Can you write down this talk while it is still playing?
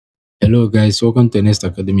Hello guys, welcome to Next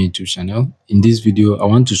Academy YouTube channel. In this video, I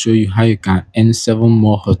want to show you how you can earn 7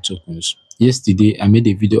 more hot tokens. Yesterday, I made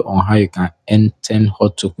a video on how you can earn 10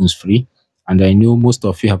 hot tokens free, and I know most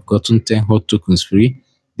of you have gotten 10 hot tokens free.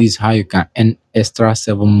 This is how you can earn extra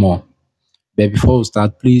 7 more. But before we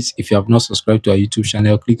start, please, if you have not subscribed to our YouTube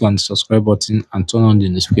channel, click on the subscribe button and turn on the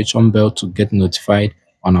notification bell to get notified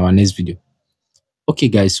on our next video. Okay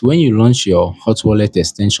guys, when you launch your hot wallet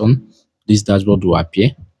extension, this dashboard will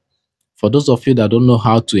appear. For those of you that don't know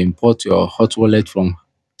how to import your hot wallet from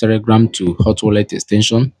Telegram to hot wallet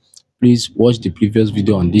extension, please watch the previous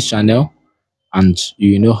video on this channel and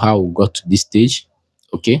you know how we got to this stage.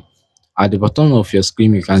 Okay, at the bottom of your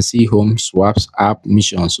screen you can see home, swaps, app,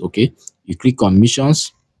 missions. Okay, you click on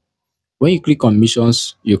missions. When you click on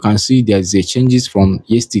missions, you can see there's a changes from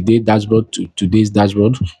yesterday dashboard to today's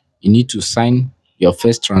dashboard. You need to sign your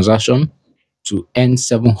first transaction to earn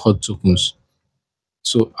 7 hot tokens.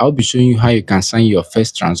 So I'll be showing you how you can sign your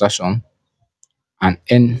first transaction and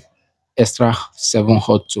earn extra 7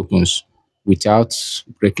 hot tokens without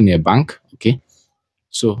breaking a bank. Okay,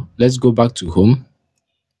 so let's go back to home.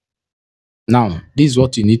 Now this is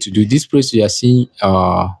what you need to do. This place you are seeing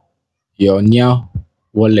your near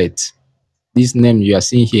wallet. This name you are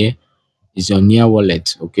seeing here is your near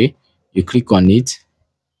wallet. Okay, you click on it.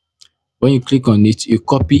 When you click on it, you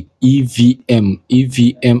copy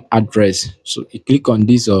EVM address. So you click on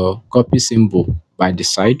this copy symbol by the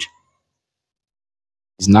side.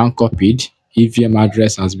 Is now copied. EVM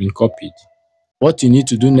address has been copied. What you need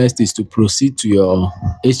to do next is to proceed to your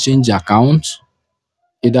exchange account,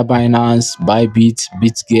 either Binance, Bybit,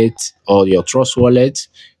 Bitget, or your Trust wallet,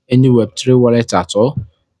 any Web3 wallet at all.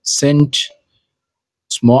 Send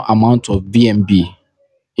small amount of BNB,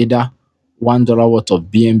 either $1 worth of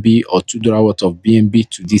BNB or $2 worth of BNB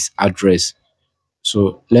to this address.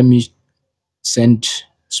 So let me send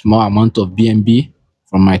small amount of BNB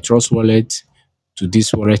from my Trust wallet to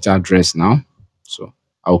this wallet address now. So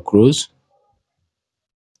I'll close.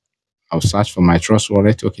 I'll search for my Trust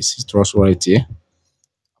wallet. Okay, see Trust wallet here.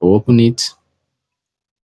 I'll open it.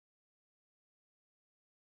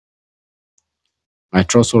 My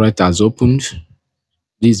Trust wallet has opened.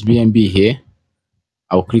 This BNB here.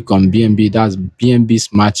 I'll click on BNB. That's BNB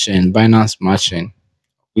Smart Chain, Binance Smart Chain.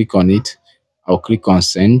 Click on it. I'll click on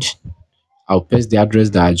send. I'll paste the address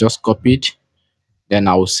that I just copied. Then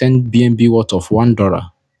I will send BNB worth of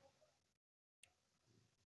 $1.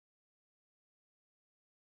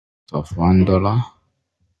 Of $1.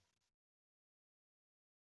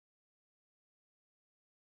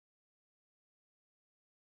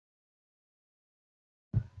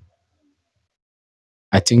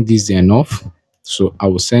 I think this is enough. So I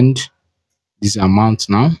will send this amount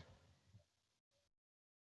now.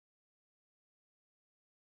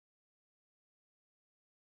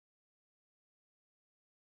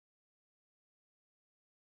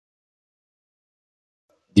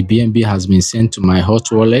 The BNB has been sent to my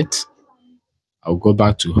hot wallet. I'll go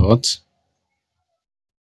back to hot.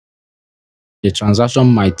 The transaction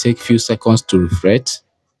might take few seconds to refresh,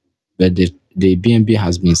 but the BNB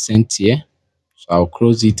has been sent here. So I'll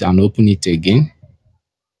close it and open it again.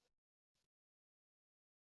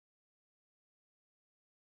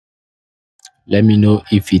 Let me know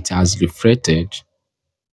if it has refreshed.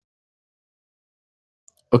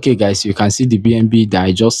 Okay guys, you can see the BNB that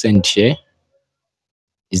I just sent here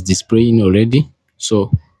is displaying already.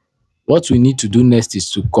 So what we need to do next is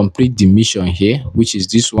to complete the mission here, which is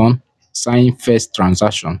this one, sign first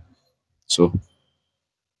transaction. So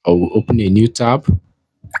I will open a new tab.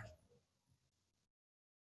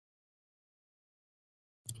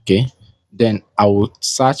 Okay, then I will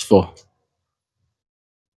search for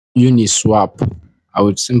Uniswap. I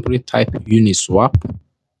would simply type Uniswap.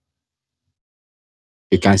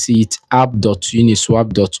 You can see it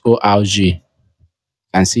app.uniswap.org. You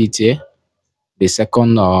can see it here, the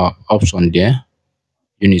second option there,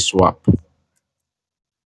 Uniswap.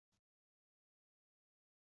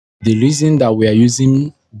 The reason that we are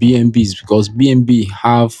using BNB is because BNB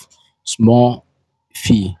have small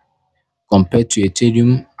fee compared to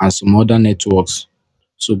Ethereum and some other networks.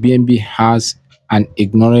 So BNB has an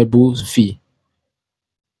ignorable fee.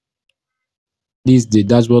 This is the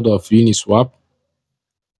dashboard of Uniswap.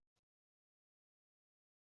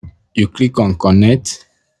 You click on connect.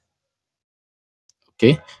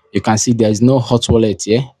 Okay, you can see there is no hot wallet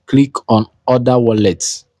here. Click on other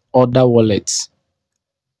wallets. Other wallets.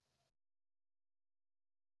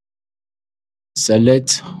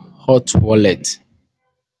 Select hot wallet.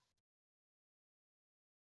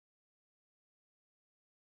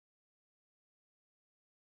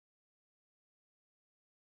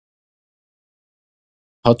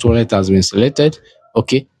 Hot wallet has been selected.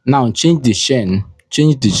 Okay, now change the chain.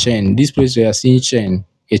 Change the chain. This place where you are seeing chain,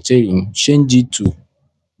 Ethereum, change it to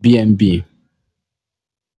BNB.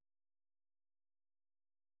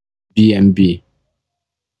 BNB.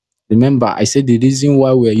 Remember, I said the reason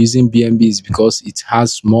why we are using BNB is because it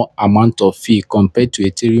has more amount of fee compared to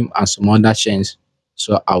Ethereum and some other chains.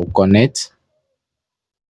 So I'll connect.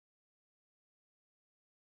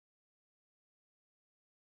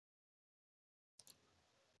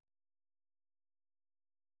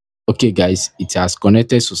 Okay, guys, it has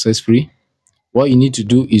connected successfully. What you need to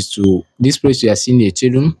do is to this place you are seeing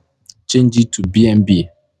Ethereum, change it to BNB.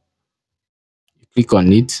 You click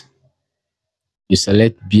on it, you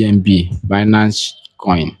select BNB, Binance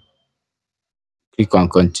Coin. Click on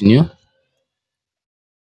continue.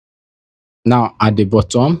 Now at the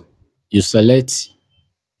bottom, you select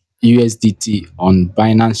USDT on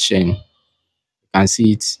Binance chain. You can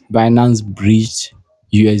see it, Binance Bridge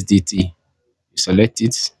USDT. You select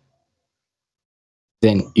it.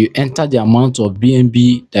 Then you enter the amount of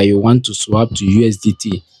BNB that you want to swap to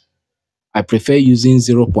USDT. I prefer using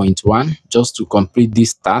 0.1 just to complete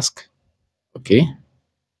this task. Okay.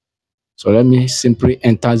 So let me simply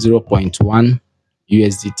enter 0.1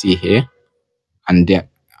 USDT here and the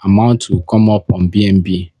amount will come up on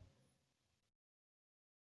BNB.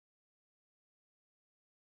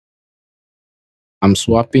 I'm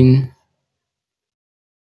swapping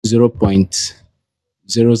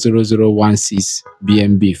 0.00016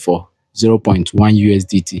 BNB for 0.1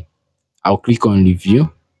 USDT. I'll click on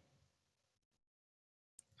review.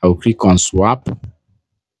 I'll click on swap.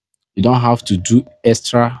 You don't have to do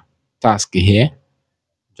extra task here.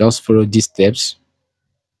 Just follow these steps.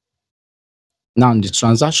 Now the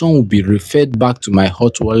transaction will be referred back to my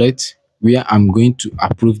hot wallet where I'm going to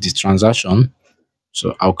approve the transaction.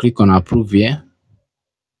 So I'll click on approve here.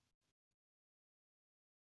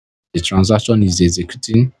 The transaction is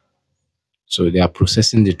executing. So they are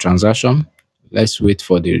processing the transaction. Let's wait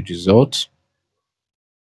for the result.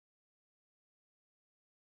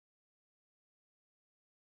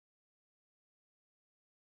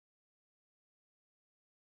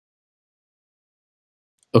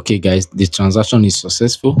 Okay, guys, the transaction is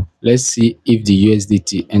successful. Let's see if the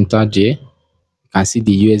USDT entered here. You can see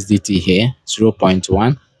the USDT here,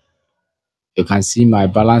 0.1. You can see my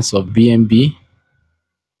balance of BNB.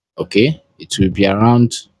 Okay, it will be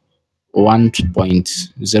around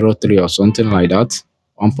 1.03 or something like that.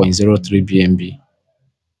 1.03 BNB.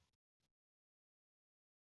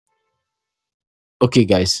 Okay,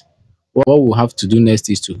 guys, what we'll have to do next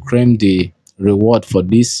is to claim the reward for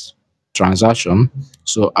this transaction.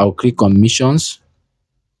 So I'll click on missions.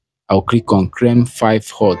 I'll click on claim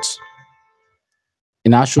 5 hot.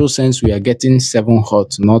 In actual sense, we are getting 7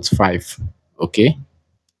 hot, not 5. Okay,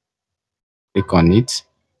 click on it.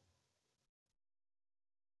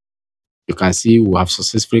 You can see we have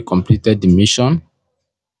successfully completed the mission.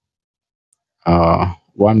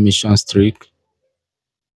 One mission streak.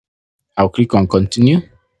 I'll click on continue.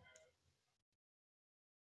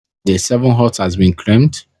 The 7 hot has been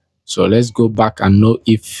claimed. So let's go back and know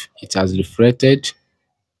if it has reflected.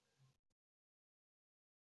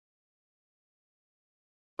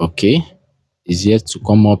 Okay, it's yet to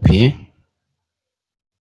come up here.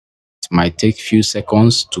 It might take few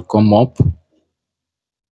seconds to come up.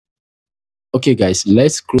 Okay, guys,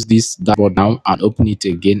 let's close this dashboard now and open it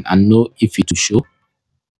again and know if it will show.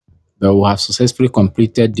 But we have successfully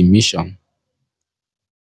completed the mission.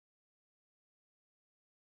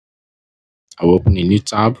 I'll open a new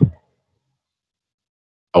tab.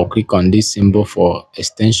 I'll click on this symbol for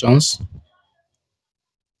extensions.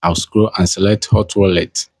 I'll scroll and select hot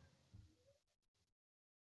wallet.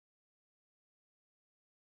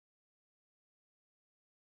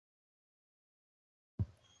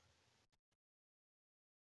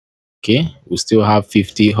 Okay, we still have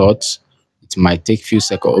 50 hot. It might take few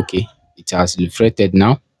seconds. Okay, it has reflected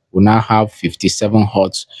now. We now have 57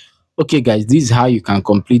 hot. Okay, guys, this is how you can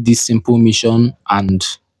complete this simple mission and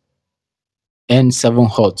earn 7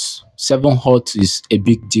 hot. 7 hot is a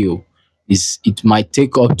big deal. It might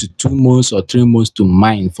take up to 2 months or 3 months to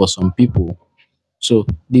mine for some people. So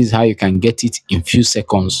this is how you can get it in few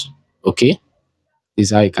seconds. Okay, this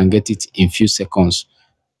is how you can get it in few seconds.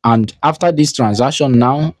 And after this transaction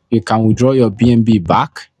now, you can withdraw your BNB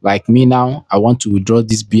back. Like me now, I want to withdraw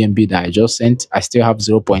this BNB that I just sent. I still have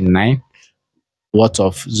 0.9 worth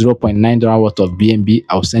of $0.9 worth of BNB.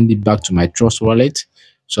 I'll send it back to my Trust wallet.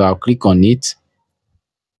 So I'll click on it.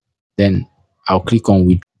 Then I'll click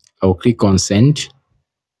on send.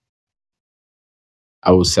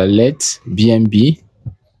 I will select BNB.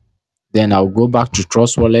 Then I'll go back to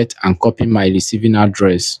Trust Wallet and copy my receiving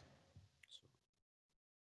address.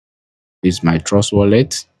 This is my Trust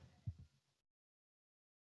Wallet.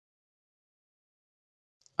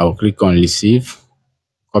 I'll click on receive,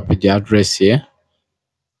 copy the address here,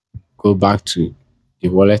 go back to the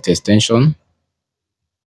wallet extension.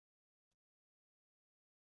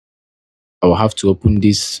 I'll have to open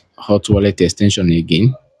this hot wallet extension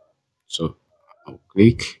again. So I'll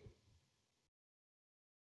click.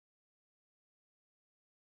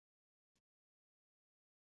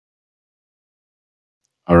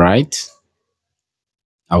 All right.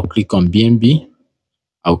 I'll click on BNB.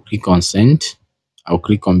 I'll click on send. I'll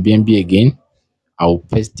click on BNB again. I'll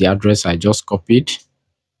paste the address I just copied.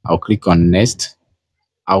 I'll click on next.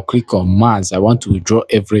 I'll click on Mars. I want to withdraw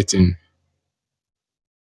everything.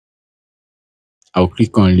 I'll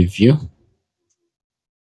click on review.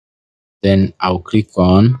 Then I'll click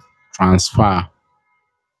on transfer.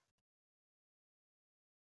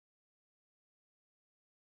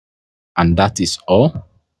 And that is all.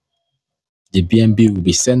 The BNB will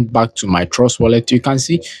be sent back to my Trust Wallet. You can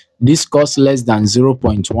see this costs less than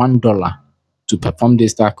 $0.1 to perform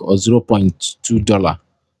this task, or $0.2.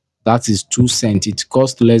 That is 2 cents. It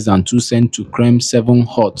costs less than 2 cents to claim 7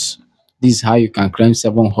 HOTs. This is how you can claim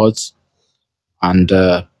 7 HOTs and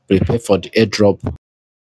prepare for the airdrop.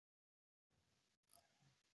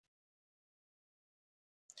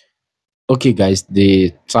 Okay guys,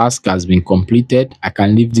 the task has been completed. I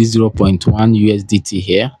can leave this 0.1 USDT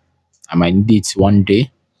here. I might need it one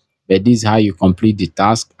day, but this is how you complete the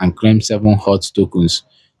task and claim 7 HOT tokens.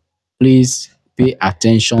 Please pay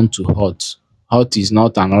attention to HOT. HOT is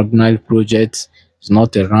not an ordinary project. It's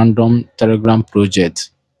not a random Telegram project.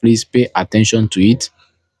 Please pay attention to it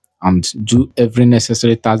and do every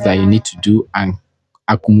necessary task that you need to do and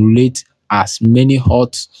accumulate as many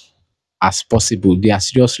HOT as possible. They are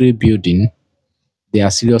seriously building.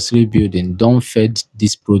 Don't fed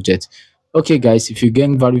this project. Okay guys, if you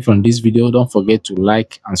gain value from this video, don't forget to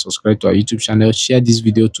like and subscribe to our YouTube channel. Share this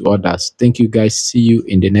video to others. Thank you guys. See you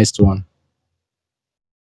in the next one.